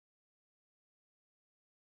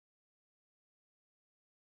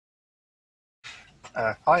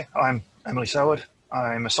Hi, I'm Emily Selwood.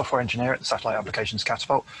 I'm a software engineer at the Satellite Applications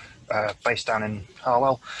Catapult, based down in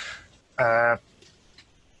Harwell.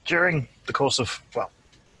 During the course of, well,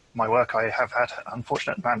 my work, I have had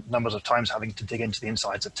unfortunate numbers of times having to dig into the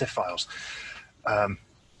insides of TIFF files. I've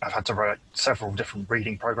had to write several different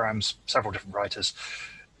reading programs, several different writers,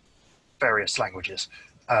 various languages.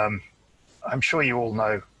 I'm sure you all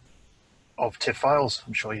know of TIFF files.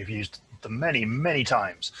 I'm sure you've used them many, many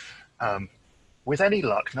times. With any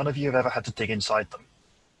luck, none of you have ever had to dig inside them.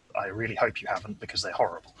 I really hope you haven't, because they're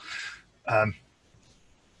horrible.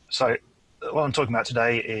 So what I'm talking about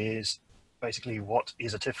today is basically what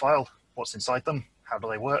is a TIFF file, what's inside them, how do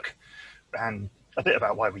they work, and a bit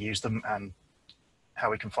about why we use them and how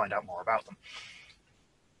we can find out more about them.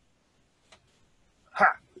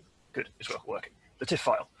 Ha! Good, it's working. The TIFF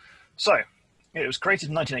file. So, it was created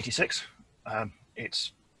in 1986.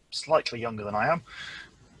 It's slightly younger than I am,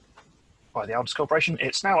 by the Aldous Corporation.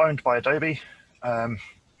 It's now owned by Adobe.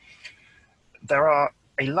 There are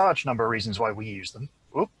a large number of reasons why we use them.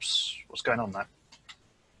 Oops, what's going on there?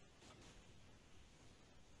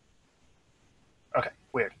 Okay,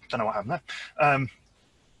 weird. Don't know what happened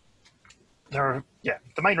there.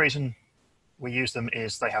 The main reason we use them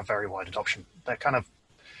is they have very wide adoption. They're kind of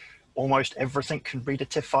almost everything can read a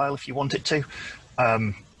TIFF file if you want it to.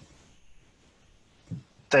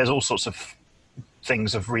 There's all sorts of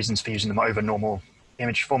reasons for using them over normal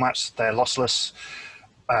image formats. They're lossless,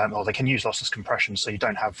 or they can use lossless compression, so you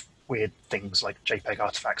don't have weird things like JPEG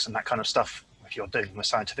artifacts and that kind of stuff. If you're dealing with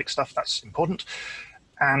scientific stuff, that's important.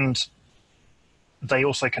 And they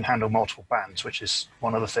also can handle multiple bands, which is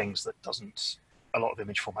one of the things that a lot of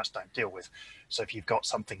image formats don't deal with. So if you've got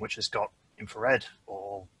something which has got infrared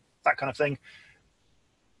or that kind of thing,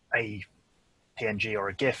 a PNG or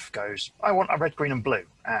a GIF goes, I want a red, green, and blue,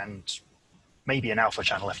 and maybe an alpha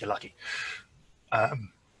channel if you're lucky.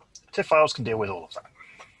 TIFF files can deal with all of that,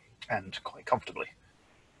 and quite comfortably.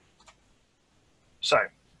 So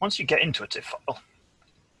once you get into a TIFF file,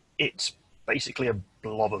 it's basically a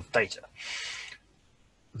blob of data.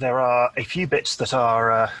 There are a few bits that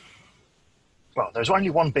are, well, there's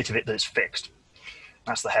only one bit of it that's fixed.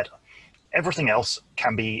 That's the header. Everything else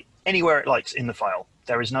can be anywhere it likes in the file.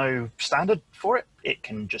 There is no standard for it. It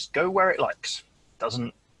can just go where it likes.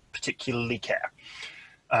 Doesn't particularly care.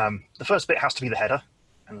 The first bit has to be the header,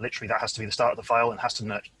 and literally that has to be the start of the file, and has to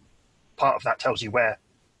note. Part of that tells you where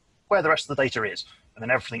the rest of the data is, and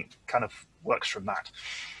then everything kind of works from that.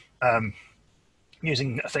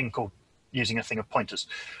 Using a thing of pointers.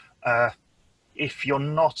 If you're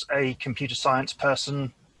not a computer science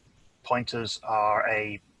person, pointers are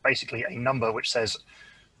basically a number which says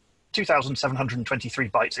 2,723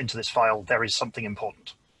 bytes into this file, there is something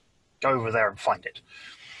important. Go over there and find it.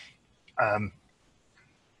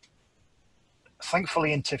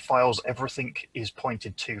 Thankfully, in TIFF files, everything is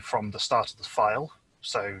pointed to from the start of the file.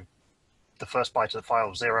 So the first byte of the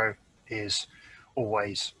file, 0, is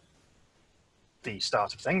always the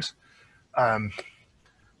start of things.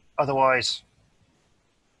 Otherwise,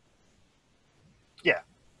 yeah,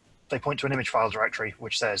 they point to an image file directory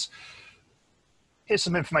which says, here's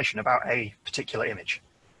some information about a particular image.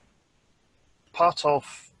 Part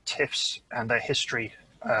of TIFFs and their history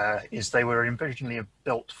is they were originally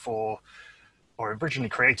built for, or originally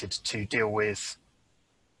created to deal with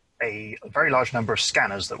a very large number of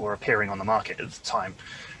scanners that were appearing on the market at the time.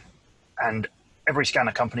 And every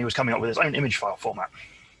scanner company was coming up with its own image file format.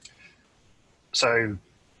 So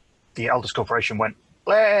the Aldous Corporation went,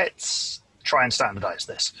 let's try and standardize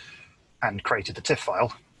this, and created the TIFF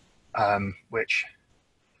file, which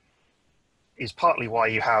is partly why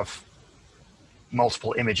you have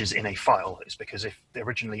multiple images in a file. Is because if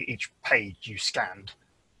originally each page you scanned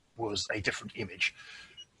was a different image,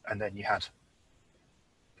 and then you had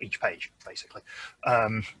each page, basically.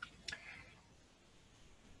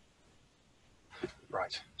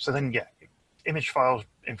 Right, so then, yeah, image files,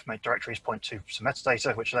 information directories point to some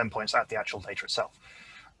metadata, which then points at the actual data itself.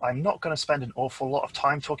 I'm not going to spend an awful lot of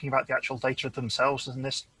time talking about the actual data themselves in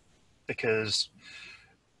this, because,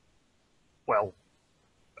 well,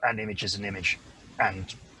 an image is an image,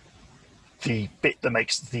 and the bit that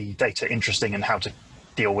makes the data interesting and how to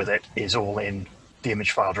deal with it is all in the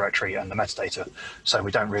image file directory and the metadata. So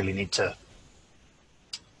we don't really need to,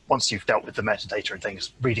 once you've dealt with the metadata and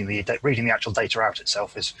things, reading the actual data out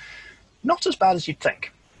itself is not as bad as you'd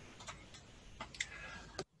think.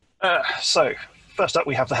 So first up,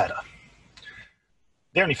 we have the header.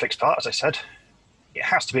 The only fixed part, as I said, it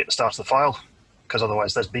has to be at the start of the file, because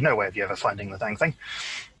otherwise there'd be no way of you ever finding the dang thing.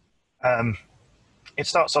 It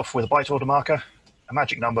starts off with a byte order marker, a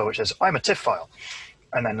magic number which says, I'm a TIFF file.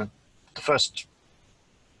 And then the first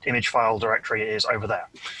image file directory is over there.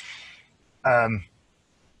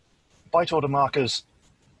 Byte order markers,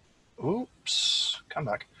 oops, come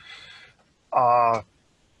back, are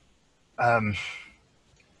a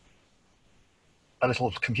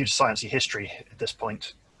little computer sciencey history at this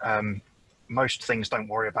point. Most things don't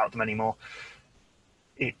worry about them anymore.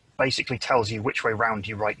 It basically tells you which way round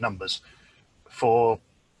you write numbers for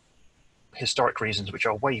historic reasons which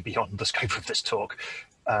are way beyond the scope of this talk.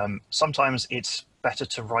 Sometimes it's better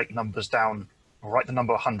to write numbers down, or write the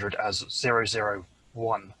number 100 as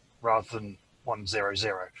 001 rather than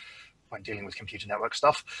 100 when dealing with computer network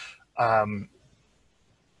stuff.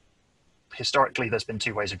 Historically, there's been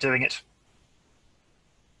two ways of doing it.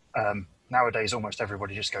 Nowadays, almost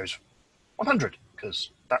everybody just goes 100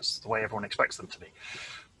 because that's the way everyone expects them to be.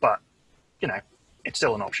 But, you know, it's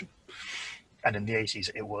still an option. And in the 80s,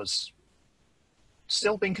 it was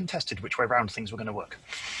still being contested which way around things were going to work.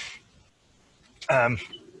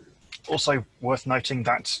 Also worth noting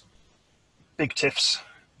that big TIFFs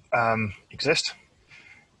exist.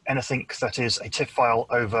 Anything that is a TIFF file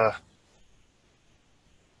over,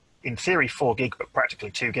 in theory, 4 gig, but practically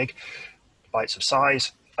 2 gig bytes of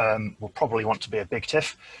size will probably want to be a big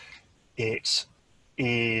TIFF. It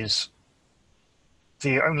is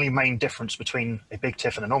the only main difference between a big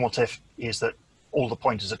TIFF and a normal TIFF is that all the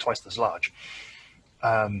pointers are twice as large.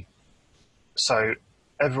 So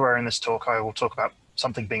everywhere in this talk, I will talk about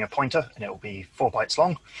something being a pointer, and it will be 4 bytes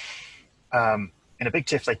long. In a big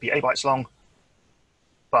TIFF, they'd be 8 bytes long,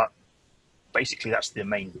 but basically that's the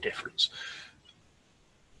main difference.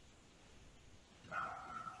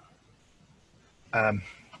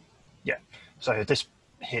 Yeah, so this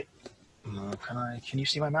hit, can you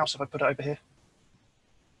see my mouse if I put it over here?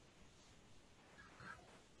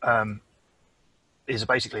 Is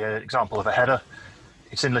basically an example of a header.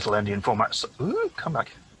 It's in little endian format. So, ooh, come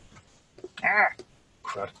back. Ah,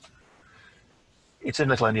 crud. It's in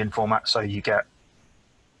little endian format, so you get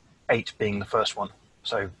 8 being the first one.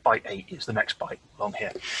 So byte 8 is the next byte along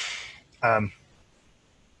here.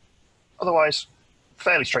 Otherwise,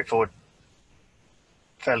 fairly straightforward,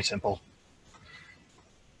 fairly simple.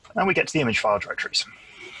 And we get to the image file directories.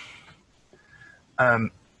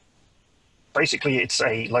 Basically, it's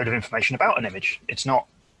a load of information about an image. It's not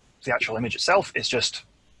the actual image itself. It's just,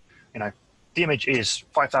 you know, the image is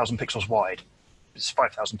 5,000 pixels wide. It's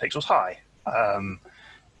 5,000 pixels high.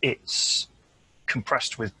 It's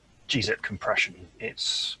compressed with gzip compression.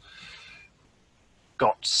 It's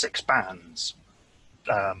got 6 bands,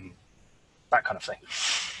 that kind of thing.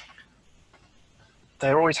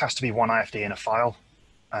 There always has to be one IFD in a file.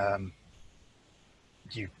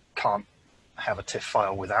 You can't have a TIFF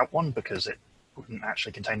file without one because it wouldn't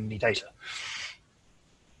actually contain any data.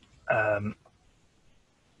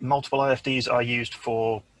 Multiple IFDs are used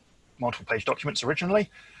for multiple page documents originally.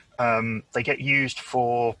 They get used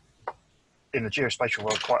for, in the geospatial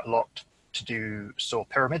world, quite a lot to store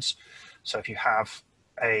pyramids. So if you have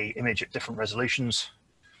an image at different resolutions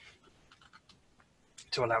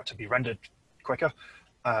to allow it to be rendered quicker,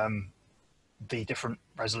 the different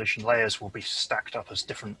resolution layers will be stacked up as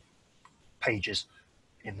different pages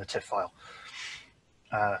in the TIFF file.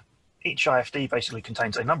 Each IFD basically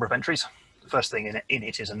contains a number of entries. The first thing in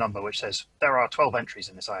it is a number which says there are 12 entries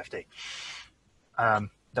in this IFD.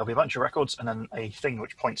 There'll be a bunch of records and then a thing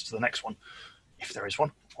which points to the next one, if there is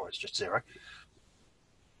one, or it's just 0.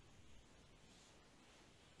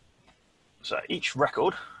 So each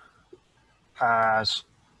record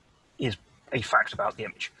is a fact about the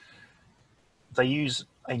image. They use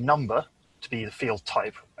a number to be the field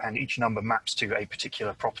type, and each number maps to a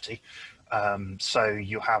particular property. So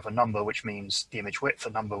you have a number which means the image width, a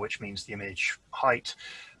number which means the image height,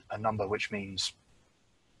 a number which means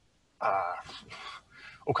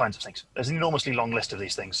all kinds of things. There's an enormously long list of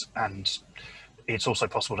these things, and it's also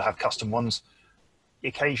possible to have custom ones.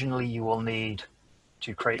 Occasionally you will need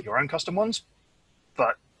to create your own custom ones,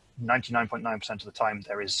 but 99.9% of the time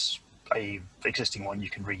there is a existing one you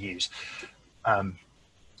can reuse.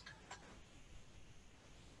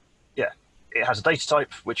 Yeah, it has a data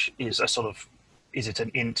type, which is a sort of, is it an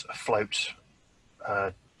int, a float,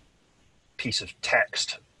 piece of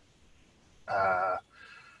text,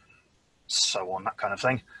 so on, that kind of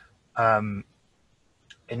thing.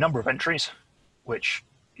 A number of entries, which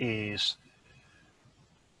is,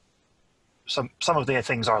 some of the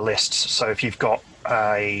things are lists. So if you've got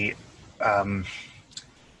a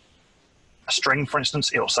string, for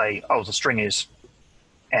instance, it'll say, oh, the string is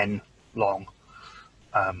n long.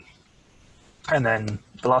 And then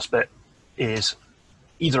the last bit is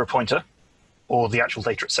either a pointer or the actual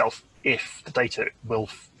data itself, if the data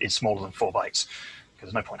is smaller than 4 bytes,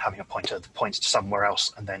 because there's no point having a pointer that points to somewhere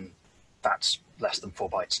else and then that's less than 4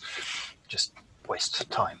 bytes. Just waste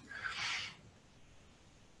time.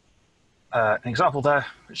 An example there,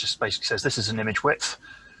 which just basically says this is an image width,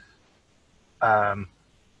 and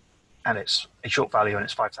it's a short value and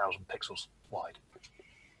it's 5,000 pixels wide.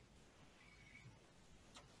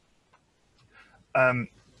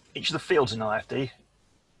 Each of the fields in IFD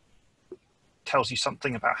tells you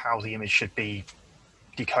something about how the image should be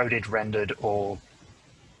decoded, rendered, or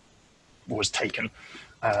was taken.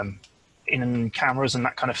 In cameras and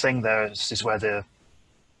that kind of thing, this is where the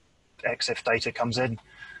EXIF data comes in.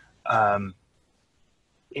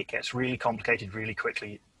 It gets really complicated really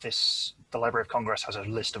quickly. The Library of Congress has a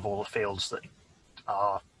list of all the fields that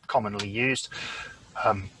are commonly used.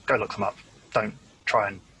 Go look them up. Don't try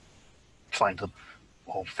and find them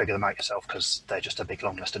or figure them out yourself because they're just a big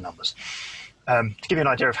long list of numbers. To give you an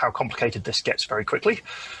idea of how complicated this gets very quickly,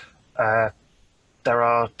 there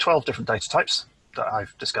are 12 different data types that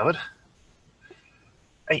I've discovered,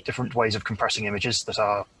 8 different ways of compressing images that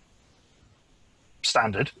are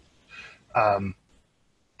standard.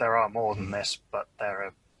 There are more than this, but there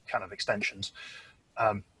are kind of extensions.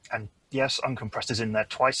 And yes, uncompressed is in there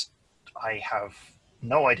twice. I have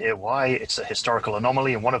no idea why. It's a historical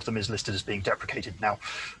anomaly, and one of them is listed as being deprecated now,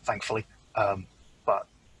 thankfully. But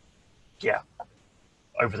yeah,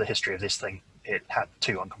 over the history of this thing, it had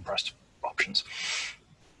 2 uncompressed options.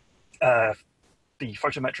 The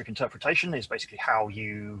photometric interpretation is basically how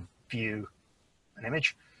you view an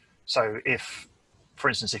image. So if, for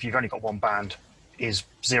instance, if you've only got one band, is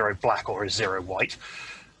 0 black or is 0 white?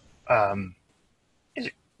 Is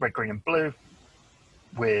it red, green, and blue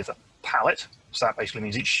with a palette? So that basically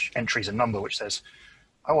means each entry is a number which says,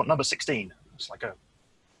 I want number 16. It's like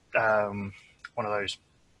one of those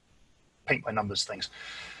paint by numbers things.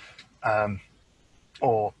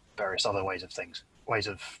 Or various other ways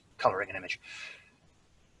of coloring an image.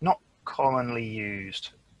 Not commonly used.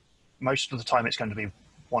 Most of the time it's going to be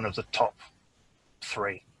one of the top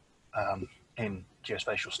 3 in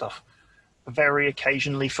geospatial stuff. Very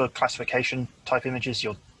occasionally for classification type images,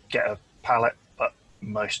 you'll get a palette, but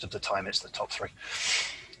most of the time it's the top 3.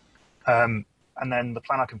 And then the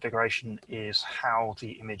planar configuration is how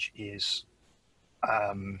the image is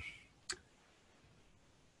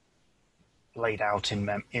laid out in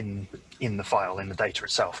the file, in the data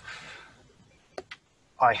itself.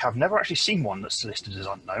 I have never actually seen one that's listed as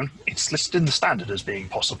unknown. It's listed in the standard as being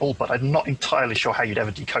possible, but I'm not entirely sure how you'd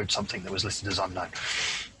ever decode something that was listed as unknown.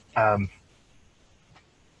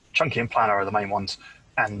 Chunky and planar are the main ones,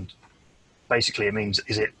 and basically it means,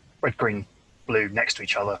 is it red, green, blue next to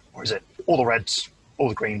each other, or is it all the reds, all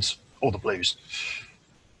the greens, all the blues?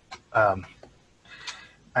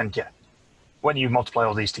 And yeah, when you multiply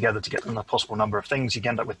all these together to get them a possible number of things, you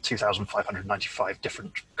end up with 2,595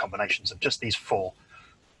 different combinations of just these 4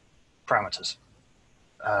 parameters.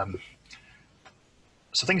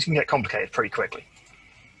 So things can get complicated pretty quickly.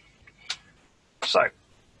 So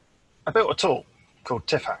I built a tool called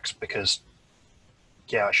TIFFax because,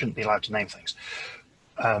 yeah, I shouldn't be allowed to name things.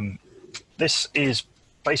 This is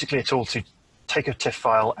basically a tool to take a TIFF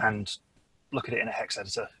file and look at it in a hex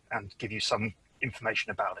editor and give you some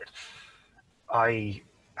information about it. I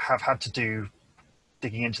have had to do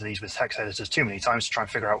digging into these with hex editors too many times to try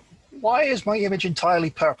and figure out, why is my image entirely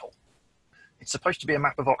purple? It's supposed to be a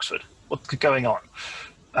map of Oxford. What's going on?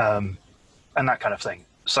 And that kind of thing.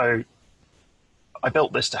 So I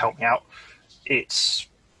built this to help me out. It's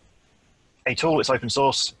a tool, it's open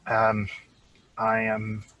source. I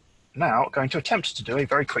am now going to attempt to do a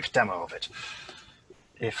very quick demo of it,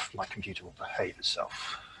 if my computer will behave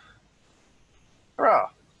itself.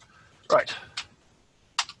 Hurrah! Right.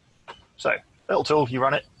 So, little tool, you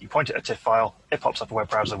run it, you point it at a TIFF file, it pops up a web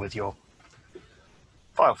browser with your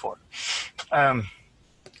file for it. And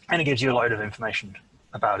it gives you a load of information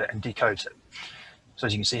about it and decodes it. So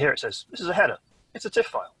as you can see here, it says, this is a header. It's a TIFF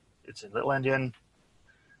file. It's in little endian,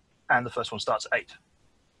 and the first one starts at 8.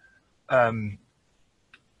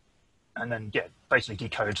 And then, yeah, basically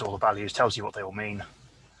decodes all the values, tells you what they all mean.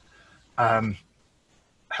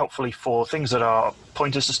 Helpfully for things that are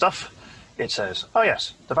pointers to stuff, it says, oh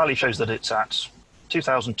yes, the value shows that it's at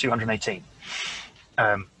 2,218,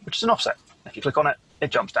 which is an offset. If you click on it,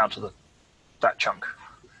 it jumps down to that chunk.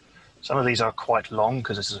 Some of these are quite long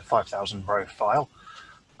because this is a 5,000 row file.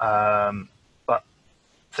 But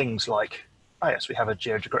things like, oh yes, we have a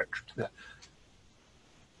GeoASCII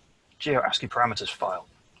parameters file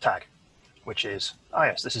tag, which is, oh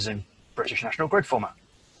yes, this is in British National Grid format.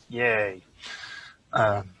 Yay.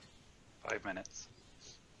 5 minutes.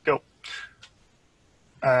 Cool.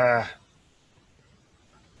 Yeah,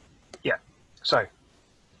 so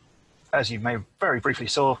as you may very briefly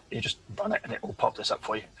saw, you just run it and it will pop this up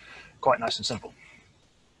for you. Quite nice and simple.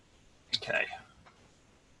 Okay.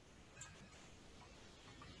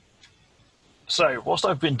 So whilst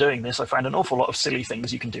I've been doing this, I found an awful lot of silly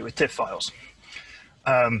things you can do with TIFF files.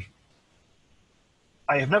 I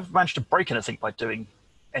have never managed to break anything by doing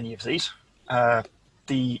any of these.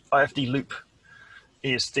 The IFD loop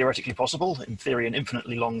is theoretically possible. In theory, an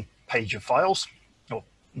infinitely long page of files, or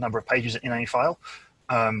number of pages in any file.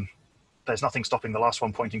 There's nothing stopping the last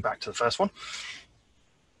one pointing back to the first one.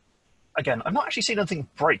 Again, I've not actually seen anything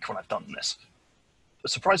break when I've done this.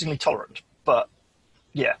 Surprisingly tolerant, but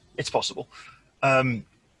yeah, it's possible.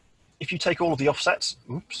 If you take all of the offsets,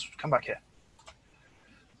 oops, come back here.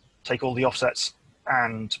 Take all the offsets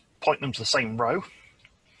and point them to the same row,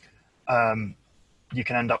 you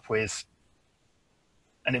can end up with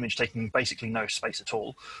an image taking basically no space at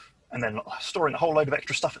all, and then storing a whole load of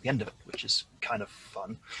extra stuff at the end of it, which is kind of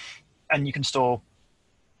fun. And you can store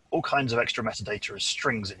all kinds of extra metadata as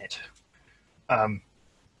strings in it. I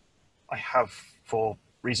have, for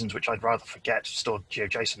reasons which I'd rather forget, stored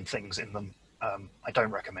GeoJSON things in them. I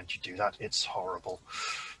don't recommend you do that. It's horrible,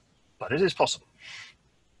 but it is possible.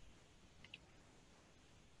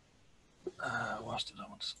 What else did I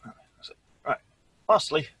want to say? That's it. Right.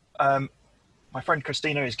 Lastly, my friend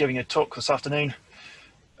Christina is giving a talk this afternoon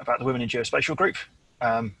about the Women in Geospatial group.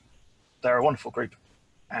 They're a wonderful group,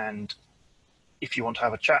 and if you want to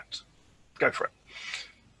have a chat, go for it.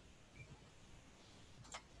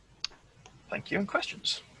 Thank you, and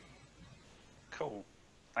questions? Cool.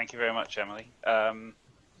 Thank you very much, Emily.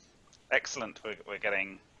 Excellent. We're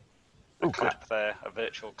getting a clap there, a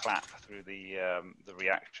virtual clap through the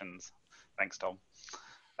reactions. Thanks, Tom.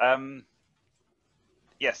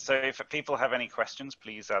 Yes, so if people have any questions,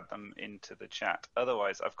 please add them into the chat.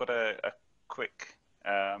 Otherwise, I've got a quick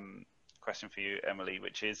question for you, Emily,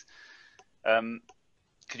 which is,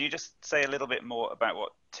 could you just say a little bit more about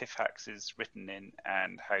what TIFFhacks is written in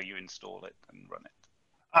and how you install it and run it?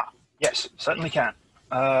 Ah, yes, certainly can.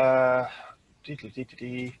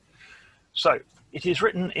 So it is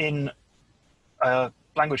written in a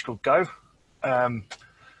language called Go.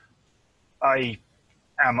 I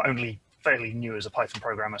am only fairly new as a Python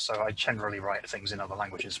programmer, so I generally write things in other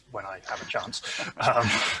languages when I have a chance.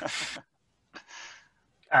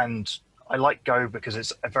 And I like Go because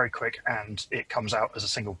it's very quick and it comes out as a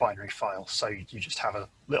single binary file. So you just have a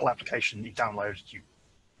little application you download, you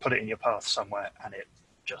put it in your path somewhere, and it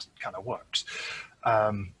just kind of works.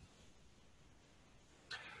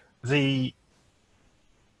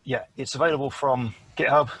 Yeah, it's available from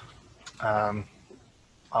GitHub.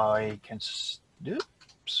 I can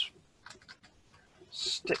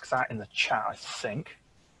stick that in the chat, I think,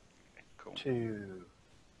 cool, to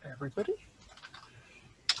everybody,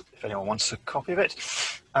 if anyone wants a copy of it.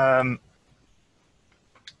 Yeah,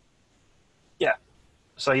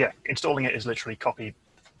 so yeah, installing it is literally copy,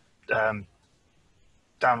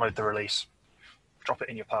 download the release, drop it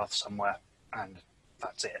in your path somewhere, and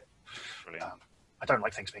that's it. Brilliant. I don't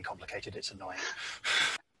like things being complicated, it's annoying.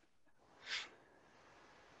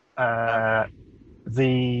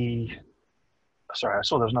 Sorry, I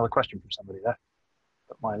saw there was another question from somebody there,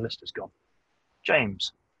 but my list is gone.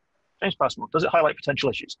 James Passmore, does it highlight potential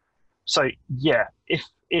issues? So yeah, if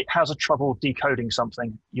it has a trouble decoding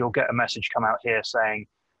something, you'll get a message come out here saying,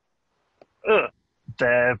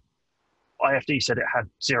 their IFD said it had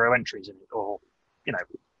 0 entries in it, or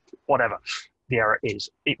whatever the error is.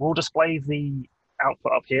 It will display the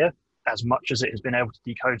output up here as much as it has been able to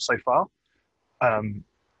decode so far.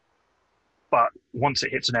 But once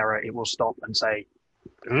it hits an error, it will stop and say,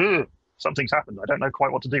 something's happened. I don't know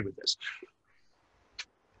quite what to do with this.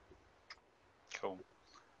 Cool.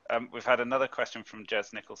 We've had another question from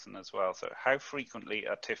Jez Nicholson as well. So how frequently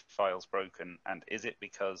are TIFF files broken, and is it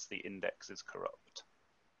because the index is corrupt?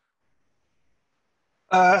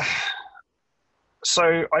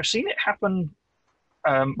 So I've seen it happen.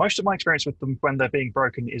 Most of my experience with them when they're being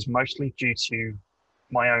broken is mostly due to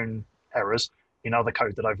my own errors in other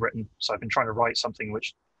code that I've written. So I've been trying to write something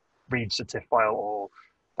which reads a TIFF file or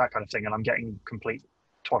that kind of thing, and I'm getting complete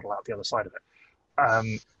twaddle out the other side of it.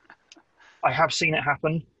 I have seen it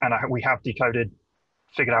happen, and we have decoded,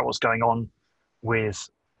 figured out what's going on with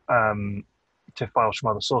TIFF files from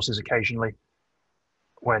other sources occasionally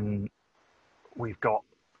when we've got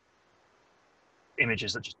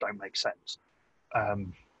images that just don't make sense.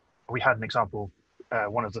 We had an example,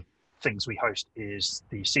 one of the things we host is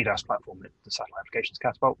the CDAS platform, the Satellite Applications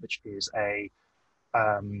Catapult, which is a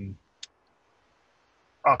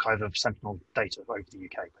archive of Sentinel data over the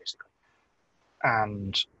UK, basically.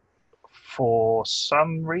 And for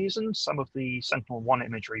some reason, some of the Sentinel-1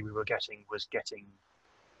 imagery we were getting was getting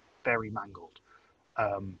very mangled.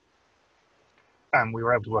 And we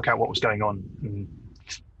were able to work out what was going on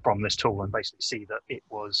from this tool and basically see that it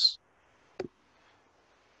was,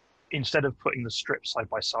 instead of putting the strips side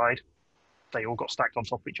by side, they all got stacked on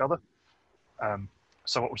top of each other.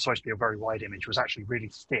 So what was supposed to be a very wide image was actually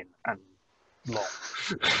really thin and long.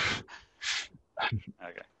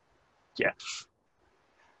 Okay. Yeah.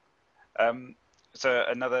 So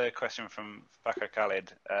another question from Fakar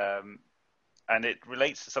Khalid, and it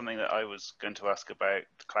relates to something that I was going to ask about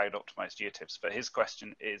cloud optimized geotiffs, but his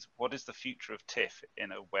question is, what is the future of TIFF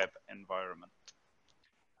in a web environment?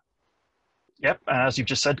 Yep, as you've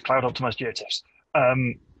just said, cloud optimized geotiffs.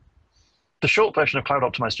 The short version of cloud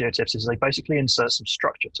optimized geotiffs is they basically insert some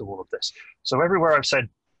structure to all of this. So everywhere I've said,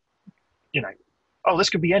 you know, oh, this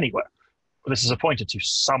could be anywhere, well, this is pointed to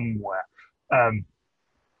somewhere.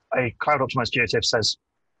 A cloud optimized geotiff says,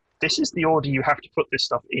 this is the order you have to put this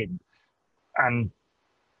stuff in. And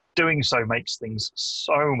doing so makes things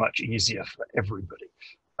so much easier for everybody.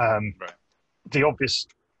 Right. The obvious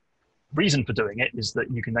reason for doing it is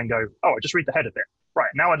that you can then go, oh, I just read the header bit. Right,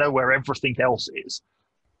 now I know where everything else is.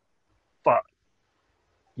 But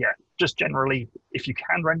yeah, just generally, if you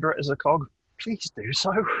can render it as a cog, please do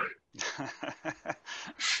so.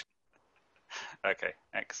 Okay,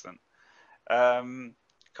 excellent.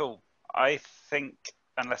 Cool. I think,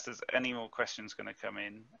 unless there's any more questions going to come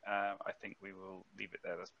in, I think we will leave it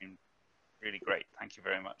there. That's been really great. Thank you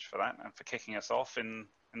very much for that and for kicking us off in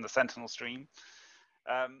the Sentinel stream.